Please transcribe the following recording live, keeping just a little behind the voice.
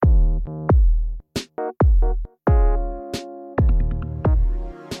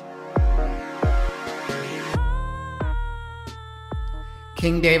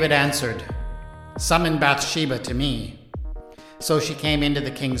King David answered, "Summon Bathsheba to me." So she came into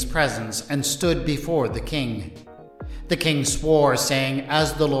the king's presence and stood before the king. The king swore, saying,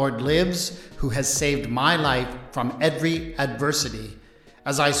 "As the Lord lives, who has saved my life from every adversity,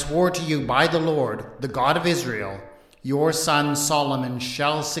 as I swore to you by the Lord, the God of Israel, your son Solomon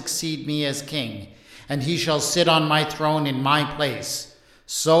shall succeed me as king, and he shall sit on my throne in my place.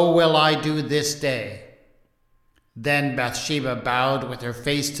 So will I do this day." Then Bathsheba bowed with her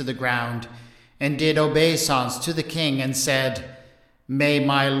face to the ground and did obeisance to the king and said, "May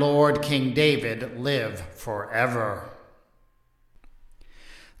my lord King David live forever."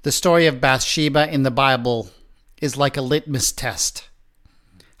 The story of Bathsheba in the Bible is like a litmus test.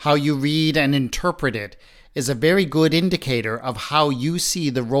 How you read and interpret it is a very good indicator of how you see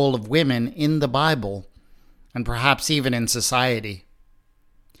the role of women in the Bible, and perhaps even in society.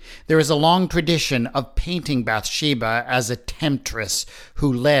 There is a long tradition of painting Bathsheba as a temptress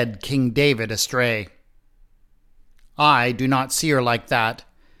who led King David astray. I do not see her like that,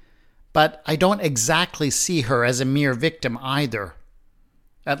 but I don't exactly see her as a mere victim either.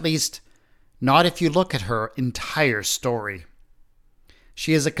 At least, not if you look at her entire story.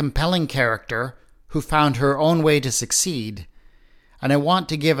 She is a compelling character who found her own way to succeed, and I want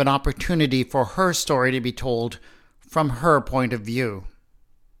to give an opportunity for her story to be told from her point of view.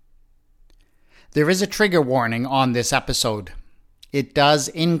 There is a trigger warning on this episode. It does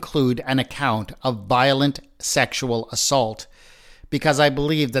include an account of violent sexual assault, because I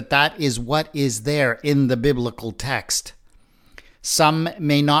believe that is what is there in the biblical text. Some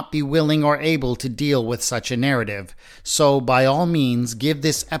may not be willing or able to deal with such a narrative, so by all means give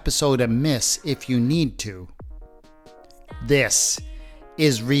this episode a miss if you need to. This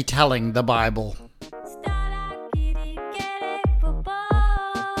is Retelling the Bible.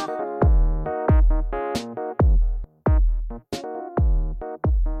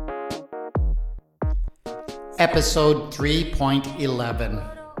 Episode 3.11.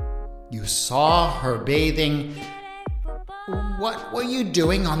 You saw her bathing. What were you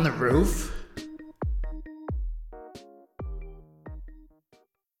doing on the roof?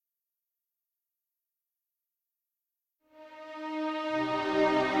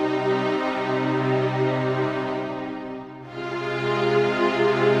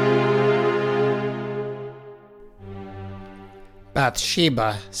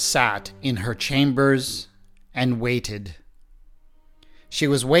 Bathsheba sat in her chambers and waited. She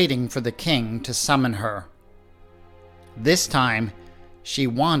was waiting for the king to summon her. This time, she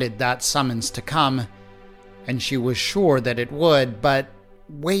wanted that summons to come, and she was sure that it would, but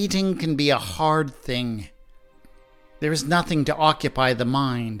waiting can be a hard thing. There is nothing to occupy the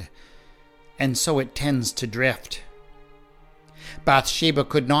mind, and so it tends to drift. Bathsheba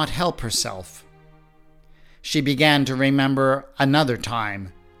could not help herself. She began to remember another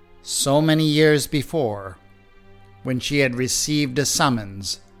time, so many years before, when she had received a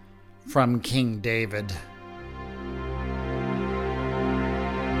summons from King David.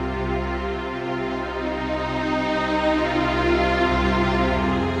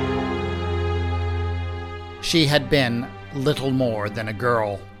 She had been little more than a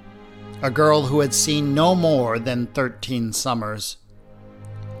girl who had seen no more than 13 summers.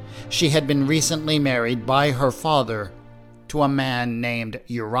 She had been recently married by her father to a man named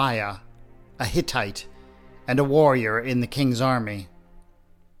Uriah, a Hittite, and a warrior in the king's army.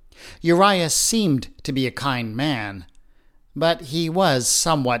 Uriah seemed to be a kind man, but he was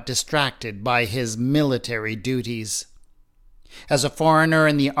somewhat distracted by his military duties. As a foreigner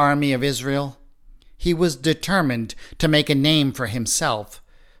in the army of Israel, he was determined to make a name for himself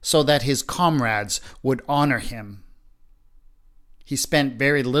so that his comrades would honor him. He spent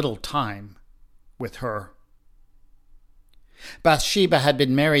very little time with her. Bathsheba had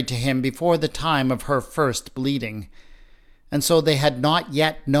been married to him before the time of her first bleeding, and so they had not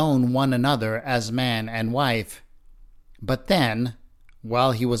yet known one another as man and wife. But then,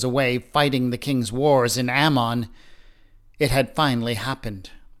 while he was away fighting the king's wars in Ammon, it had finally happened.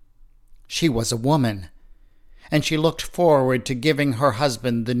 She was a woman, and she looked forward to giving her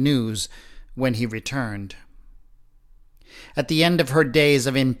husband the news when he returned. At the end of her days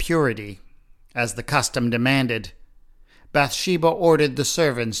of impurity, as the custom demanded, Bathsheba ordered the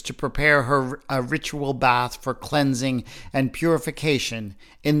servants to prepare her a ritual bath for cleansing and purification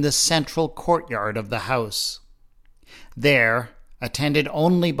in the central courtyard of the house. There, attended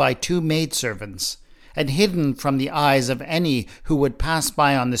only by 2 maidservants, and hidden from the eyes of any who would pass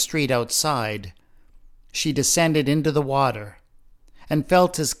by on the street outside, she descended into the water and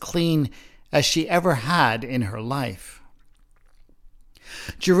felt as clean as she ever had in her life.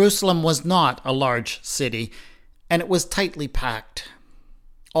 Jerusalem was not a large city, and it was tightly packed.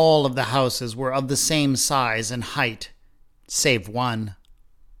 All of the houses were of the same size and height, save one.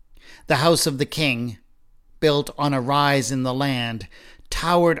 The house of the king, built on a rise in the land,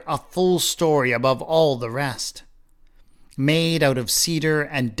 towered a full story above all the rest. Made out of cedar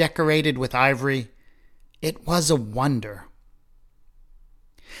and decorated with ivory, it was a wonder.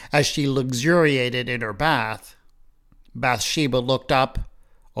 As she luxuriated in her bath, Bathsheba looked up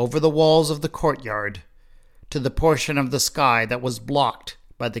over the walls of the courtyard to the portion of the sky that was blocked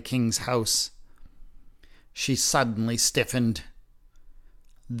by the king's house. She suddenly stiffened.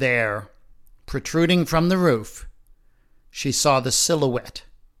 There, protruding from the roof, she saw the silhouette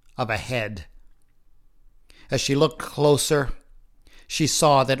of a head. As she looked closer, she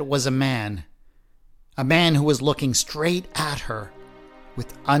saw that it was a man who was looking straight at her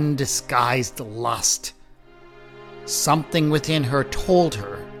with undisguised lust. Something within her told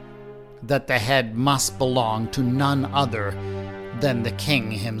her that the head must belong to none other than the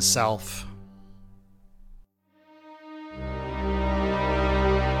king himself.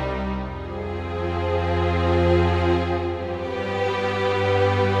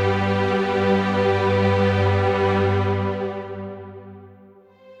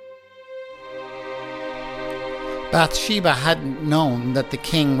 Bathsheba hadn't known that the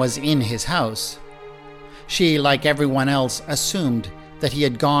king was in his house. She, like everyone else, assumed that he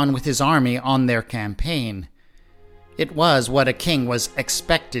had gone with his army on their campaign. It was what a king was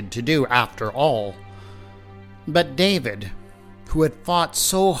expected to do, after all. But David, who had fought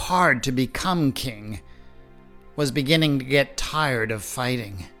so hard to become king, was beginning to get tired of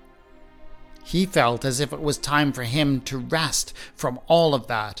fighting. He felt as if it was time for him to rest from all of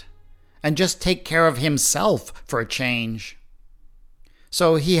that and just take care of himself for a change.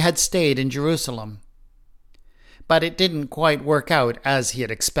 So he had stayed in Jerusalem. But it didn't quite work out as he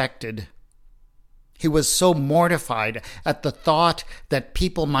had expected. He was so mortified at the thought that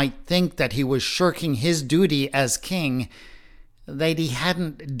people might think that he was shirking his duty as king that he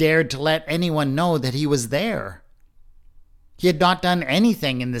hadn't dared to let anyone know that he was there. He had not done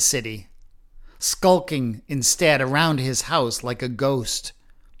anything in the city, skulking instead around his house like a ghost.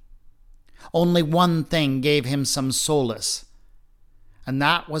 Only one thing gave him some solace, and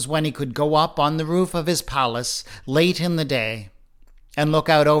that was when he could go up on the roof of his palace late in the day and look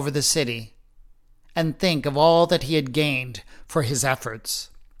out over the city and think of all that he had gained for his efforts.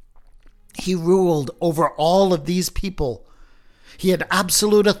 He ruled over all of these people. He had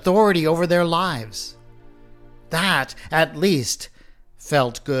absolute authority over their lives. That, at least,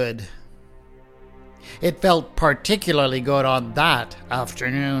 felt good. It felt particularly good on that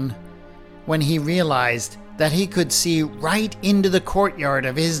afternoon, when he realized that he could see right into the courtyard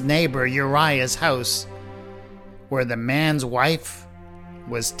of his neighbor Uriah's house, where the man's wife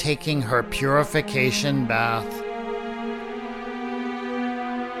was taking her purification bath.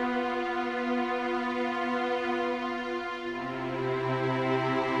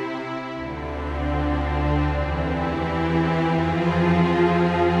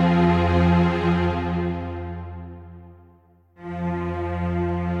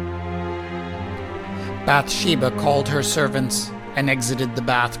 Bathsheba called her servants and exited the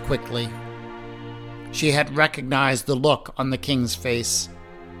bath quickly. She had recognized the look on the king's face.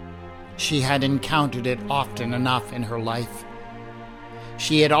 She had encountered it often enough in her life.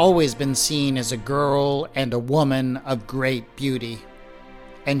 She had always been seen as a girl and a woman of great beauty,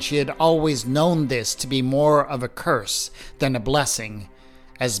 and she had always known this to be more of a curse than a blessing,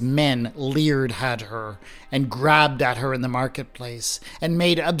 as men leered at her and grabbed at her in the marketplace and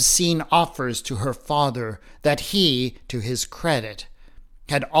made obscene offers to her father that he, to his credit,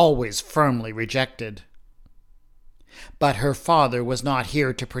 had always firmly rejected. But her father was not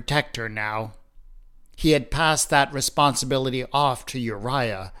here to protect her now. He had passed that responsibility off to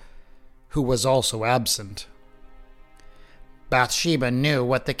Uriah, who was also absent. Bathsheba knew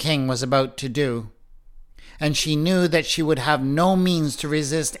what the king was about to do, and she knew that she would have no means to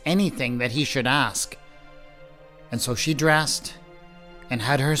resist anything that he should ask. And so she dressed and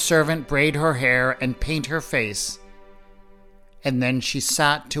had her servant braid her hair and paint her face, and then she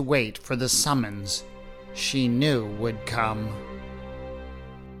sat to wait for the summons she knew would come.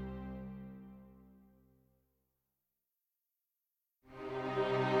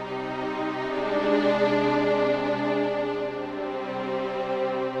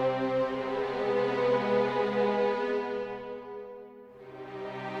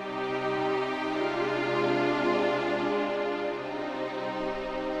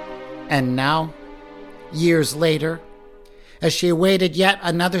 And now, years later, as she awaited yet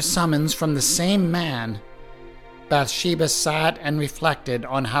another summons from the same man, Bathsheba sat and reflected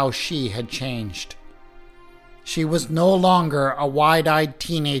on how she had changed. She was no longer a wide-eyed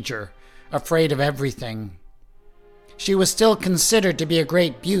teenager, afraid of everything. She was still considered to be a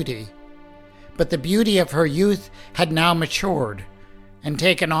great beauty, but the beauty of her youth had now matured and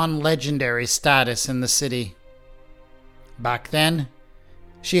taken on legendary status in the city. Back then,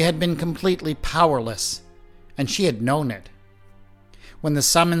 she had been completely powerless, and she had known it. When the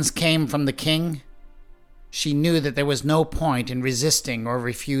summons came from the king, she knew that there was no point in resisting or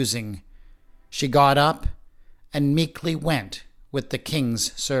refusing. She got up and meekly went with the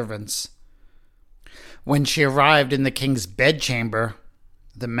king's servants. When she arrived in the king's bedchamber,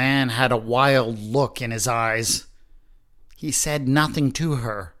 the man had a wild look in his eyes. He said nothing to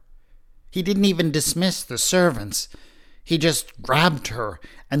her. He didn't even dismiss the servants. He just grabbed her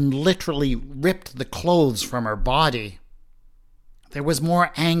and literally ripped the clothes from her body. There was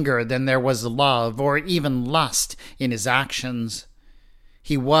more anger than there was love or even lust in his actions.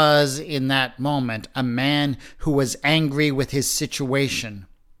 He was, in that moment, a man who was angry with his situation,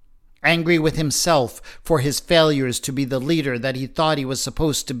 angry with himself for his failures to be the leader that he thought he was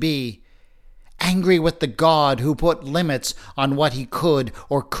supposed to be, angry with the God who put limits on what he could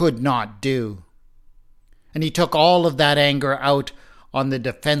or could not do. And he took all of that anger out on the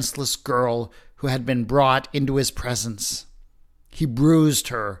defenseless girl who had been brought into his presence. He bruised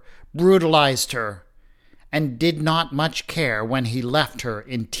her, brutalized her, and did not much care when he left her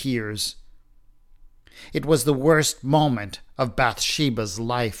in tears. It was the worst moment of Bathsheba's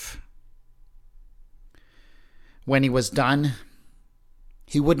life. When he was done,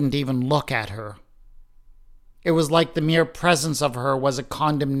 he wouldn't even look at her. It was like the mere presence of her was a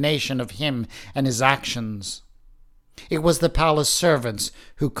condemnation of him and his actions. It was the palace servants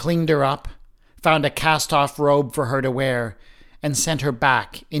who cleaned her up, found a cast-off robe for her to wear, and sent her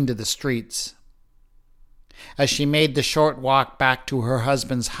back into the streets. As she made the short walk back to her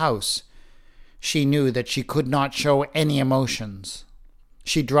husband's house, she knew that she could not show any emotions.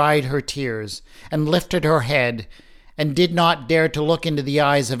 She dried her tears and lifted her head and did not dare to look into the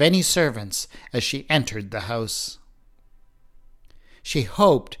eyes of any servants as she entered the house. She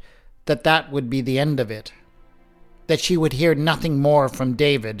hoped that that would be the end of it, that she would hear nothing more from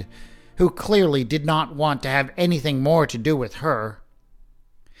David, who clearly did not want to have anything more to do with her.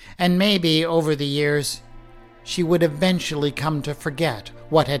 And maybe, over the years, she would eventually come to forget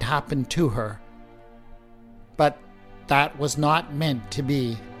what had happened to her. But that was not meant to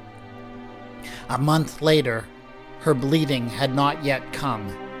be. A month later, her bleeding had not yet come,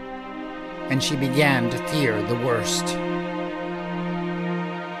 and she began to fear the worst.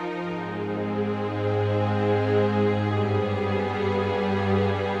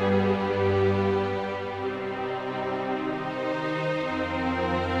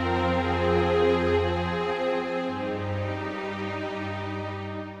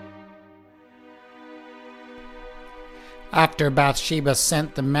 After Bathsheba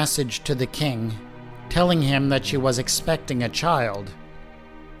sent the message to the king, telling him that she was expecting a child,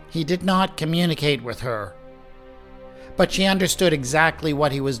 he did not communicate with her, but she understood exactly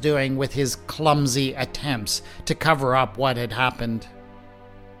what he was doing with his clumsy attempts to cover up what had happened.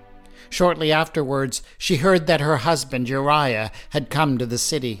 Shortly afterwards, she heard that her husband Uriah had come to the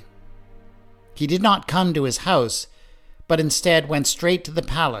city. He did not come to his house, but instead went straight to the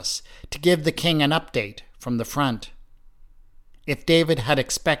palace to give the king an update from the front. If David had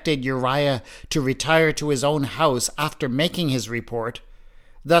expected Uriah to retire to his own house after making his report,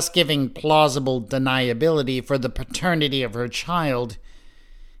 thus giving plausible deniability for the paternity of her child,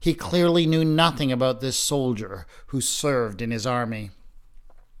 he clearly knew nothing about this soldier who served in his army.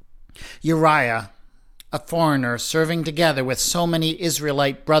 Uriah, a foreigner serving together with so many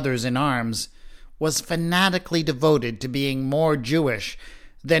Israelite brothers in arms, was fanatically devoted to being more Jewish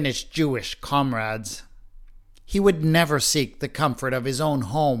than his Jewish comrades. He would never seek the comfort of his own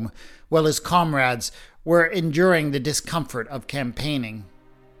home while his comrades were enduring the discomfort of campaigning.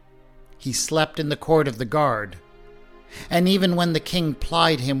 He slept in the court of the guard, and even when the king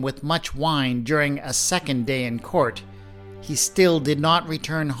plied him with much wine during a second day in court, he still did not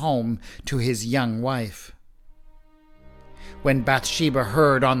return home to his young wife. When Bathsheba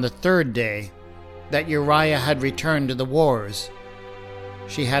heard on the third day that Uriah had returned to the wars,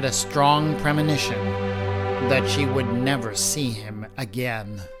 she had a strong premonition that she would never see him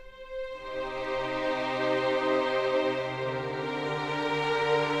again.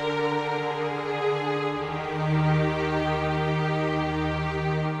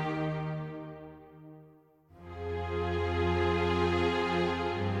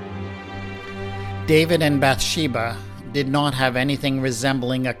 David and Bathsheba did not have anything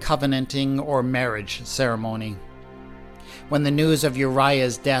resembling a covenanting or marriage ceremony. When the news of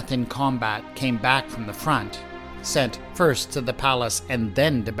Uriah's death in combat came back from the front, sent first to the palace and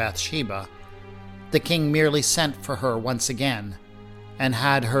then to Bathsheba, the king merely sent for her once again and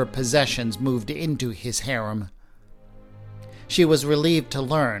had her possessions moved into his harem. She was relieved to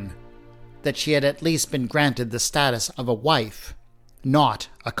learn that she had at least been granted the status of a wife, not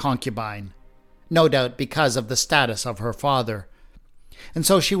a concubine, no doubt because of the status of her father. And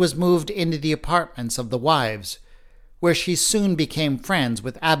so she was moved into the apartments of the wives, where she soon became friends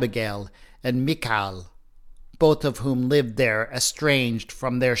with Abigail and Michal, both of whom lived there estranged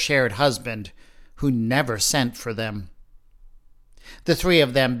from their shared husband, who never sent for them. The three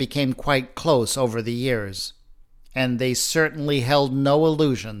of them became quite close over the years, and they certainly held no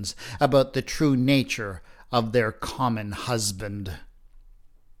illusions about the true nature of their common husband.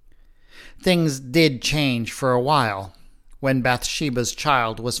 Things did change for a while when Bathsheba's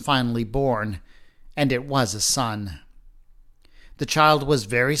child was finally born, and it was a son. The child was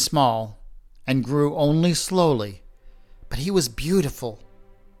very small and grew only slowly, but he was beautiful,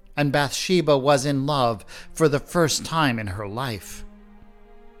 and Bathsheba was in love for the first time in her life.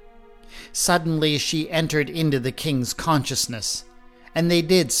 Suddenly she entered into the king's consciousness, and they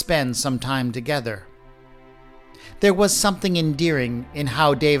did spend some time together. There was something endearing in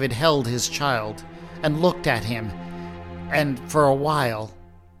how David held his child and looked at him, and for a while,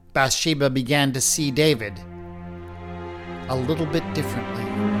 Bathsheba began to see David a little bit differently.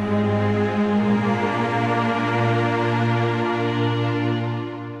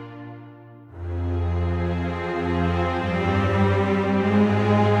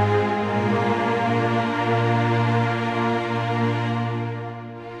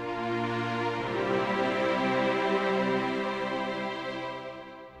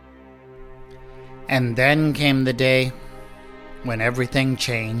 And then came the day when everything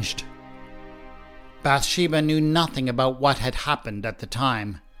changed. Bathsheba knew nothing about what had happened at the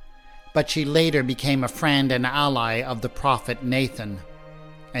time, but she later became a friend and ally of the prophet Nathan,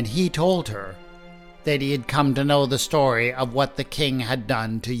 and he told her that he had come to know the story of what the king had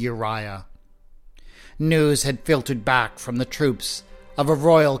done to Uriah. News had filtered back from the troops of a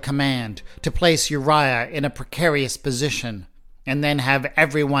royal command to place Uriah in a precarious position and then have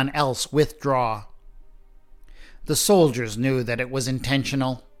everyone else withdraw. The soldiers knew that it was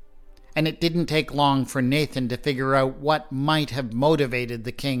intentional, and it didn't take long for Nathan to figure out what might have motivated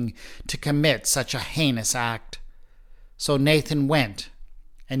the king to commit such a heinous act. So Nathan went,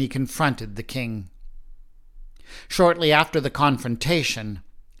 and he confronted the king. Shortly after the confrontation,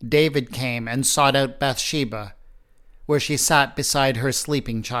 David came and sought out Bathsheba, where she sat beside her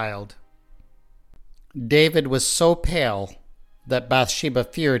sleeping child. David was so pale that Bathsheba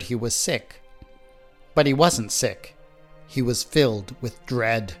feared he was sick. But he wasn't sick. He was filled with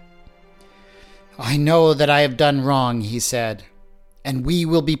dread. "I know that I have done wrong," he said, "and we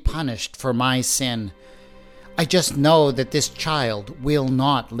will be punished for my sin. I just know that this child will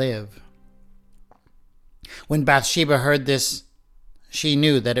not live." When Bathsheba heard this, she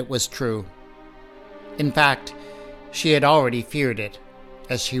knew that it was true. In fact, she had already feared it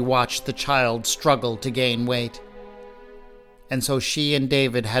as she watched the child struggle to gain weight. And so she and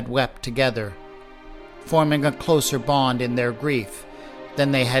David had wept together, forming a closer bond in their grief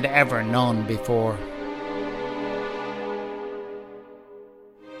than they had ever known before.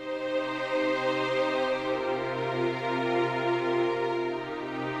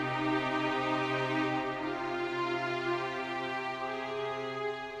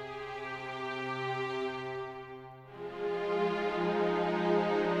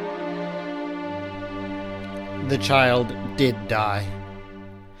 The child did die.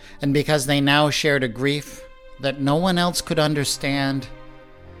 And because they now shared a grief that no one else could understand,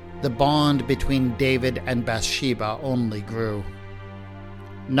 the bond between David and Bathsheba only grew.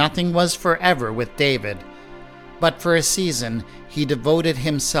 Nothing was forever with David, but for a season he devoted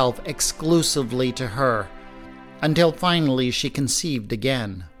himself exclusively to her, until finally she conceived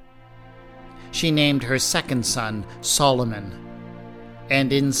again. She named her second son Solomon,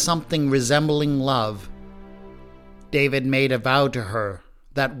 and in something resembling love, David made a vow to her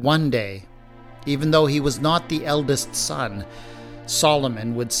that one day, even though he was not the eldest son,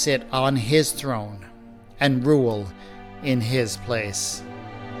 Solomon would sit on his throne and rule in his place.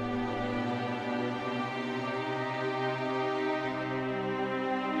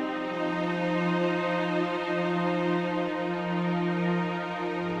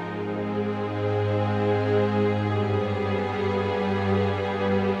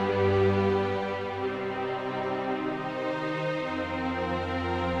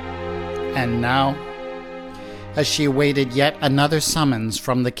 And now, as she awaited yet another summons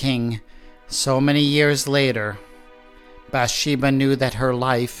from the king, so many years later, Bathsheba knew that her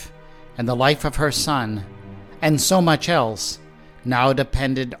life and the life of her son and so much else now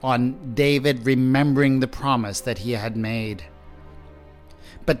depended on David remembering the promise that he had made.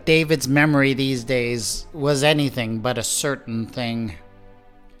 But David's memory these days was anything but a certain thing.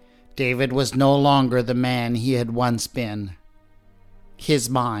 David was no longer the man he had once been. His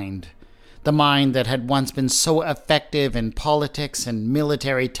mind, the mind that had once been so effective in politics and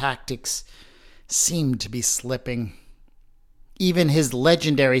military tactics, seemed to be slipping. Even his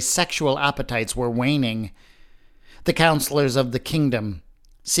legendary sexual appetites were waning. The counselors of the kingdom,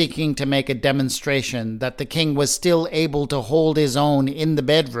 seeking to make a demonstration that the king was still able to hold his own in the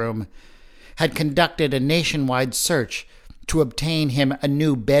bedroom, had conducted a nationwide search to obtain him a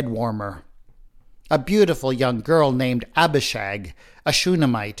new bed warmer. A beautiful young girl named Abishag, a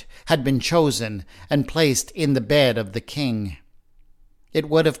Shunammite, had been chosen and placed in the bed of the king. It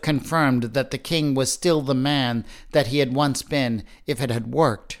would have confirmed that the king was still the man that he had once been if it had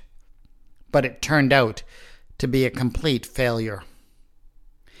worked. But it turned out to be a complete failure.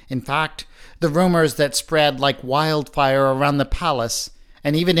 In fact, the rumors that spread like wildfire around the palace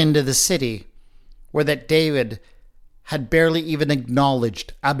and even into the city were that David had barely even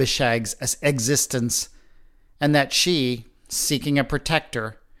acknowledged Abishag's existence, and that she, seeking a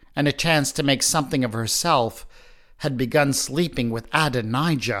protector and a chance to make something of herself, had begun sleeping with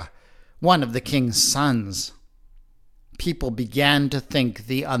Adonijah, one of the king's sons. People began to think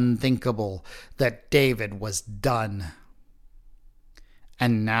the unthinkable, that David was done.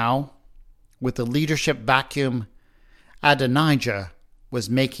 And now, with the leadership vacuum, Adonijah was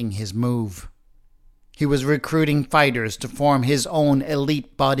making his move. He was recruiting fighters to form his own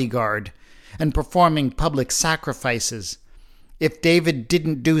elite bodyguard and performing public sacrifices. If David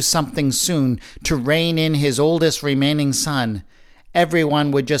didn't do something soon to rein in his oldest remaining son, everyone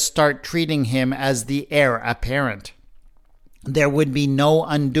would just start treating him as the heir apparent. There would be no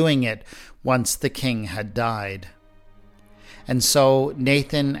undoing it once the king had died. And so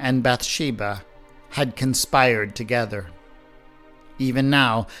Nathan and Bathsheba had conspired together. Even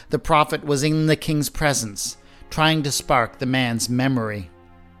now, the prophet was in the king's presence, trying to spark the man's memory.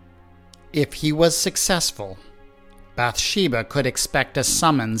 If he was successful, Bathsheba could expect a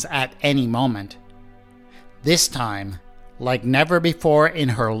summons at any moment. This time, like never before in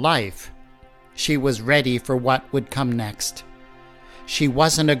her life, she was ready for what would come next. She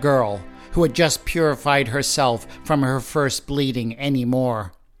wasn't a girl who had just purified herself from her first bleeding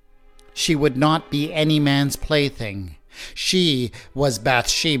anymore. She would not be any man's plaything. She was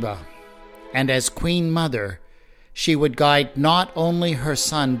Bathsheba, and as Queen Mother, she would guide not only her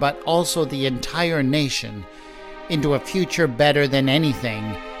son but also the entire nation into a future better than anything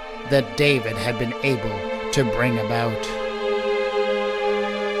that David had been able to bring about.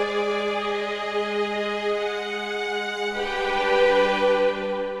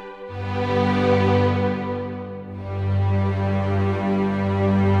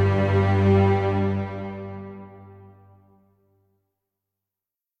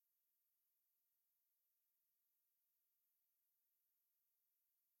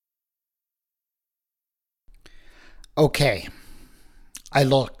 Okay, I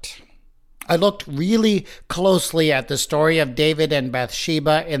looked really closely at the story of David and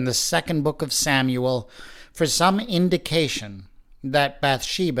Bathsheba in the second book of Samuel for some indication that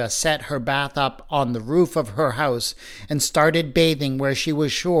Bathsheba set her bath up on the roof of her house and started bathing where she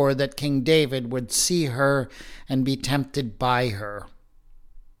was sure that King David would see her and be tempted by her.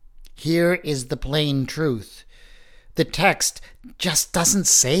 Here is the plain truth. The text just doesn't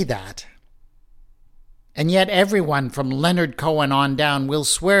say that. And yet everyone from Leonard Cohen on down will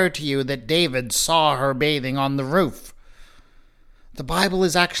swear to you that David saw her bathing on the roof. The Bible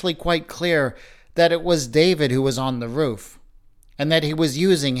is actually quite clear that it was David who was on the roof, and that he was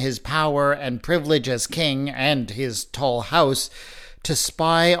using his power and privilege as king and his tall house to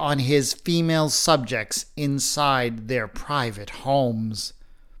spy on his female subjects inside their private homes.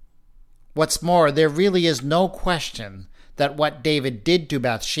 What's more, there really is no question that what David did to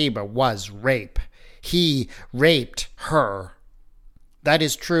Bathsheba was rape. He raped her. That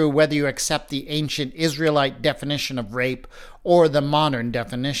is true whether you accept the ancient Israelite definition of rape or the modern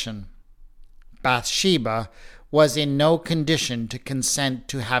definition. Bathsheba was in no condition to consent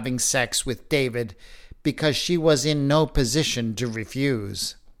to having sex with David because she was in no position to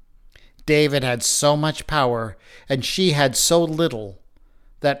refuse. David had so much power and she had so little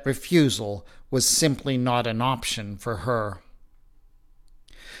that refusal was simply not an option for her.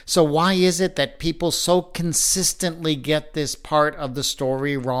 So why is it that people so consistently get this part of the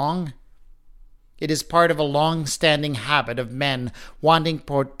story wrong? It is part of a long-standing habit of men wanting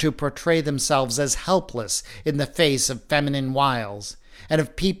to portray themselves as helpless in the face of feminine wiles, and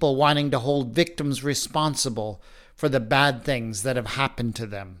of people wanting to hold victims responsible for the bad things that have happened to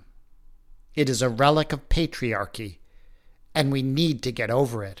them. It is a relic of patriarchy, and we need to get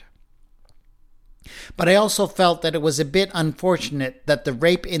over it. But I also felt that it was a bit unfortunate that the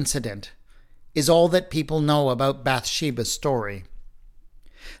rape incident is all that people know about Bathsheba's story.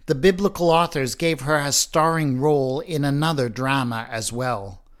 The biblical authors gave her a starring role in another drama as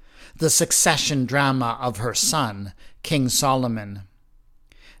well, the succession drama of her son, King Solomon.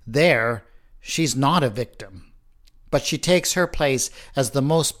 There, she's not a victim, but she takes her place as the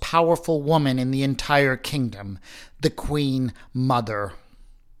most powerful woman in the entire kingdom, the Queen Mother.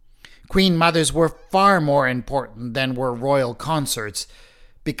 Queen mothers were far more important than were royal consorts,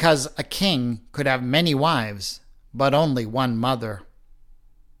 because a king could have many wives, but only one mother.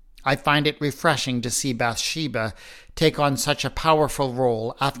 I find it refreshing to see Bathsheba take on such a powerful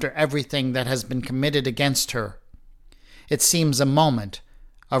role after everything that has been committed against her. It seems a moment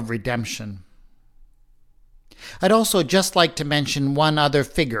of redemption. I'd also just like to mention one other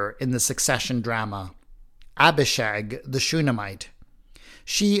figure in the succession drama, Abishag the Shunammite.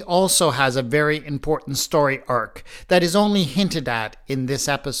 She also has a very important story arc that is only hinted at in this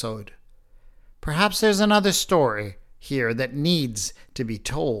episode. Perhaps there's another story here that needs to be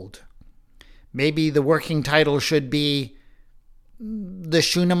told. Maybe the working title should be The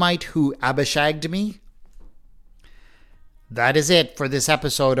Shunammite Who Abishagged Me? That is it for this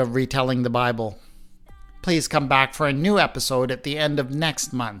episode of Retelling the Bible. Please come back for a new episode at the end of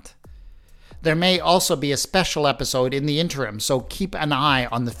next month. There may also be a special episode in the interim, so keep an eye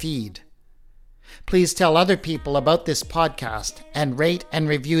on the feed. Please tell other people about this podcast and rate and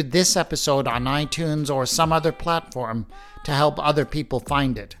review this episode on iTunes or some other platform to help other people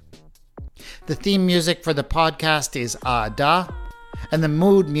find it. The theme music for the podcast is Da, and the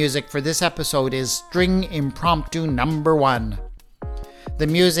mood music for this episode is String Impromptu No. 1. The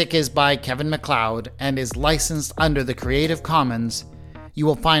music is by Kevin MacLeod and is licensed under the Creative Commons. You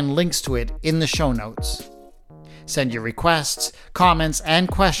will find links to it in the show notes. Send your requests, comments, and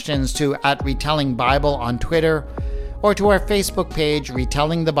questions to @RetellingBible on Twitter or to our Facebook page,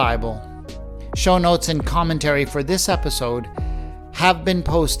 Retelling the Bible. Show notes and commentary for this episode have been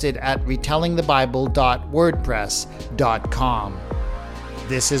posted at retellingthebible.wordpress.com.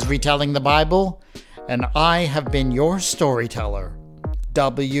 This is Retelling the Bible, and I have been your storyteller,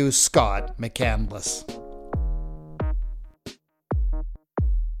 W. Scott McCandless.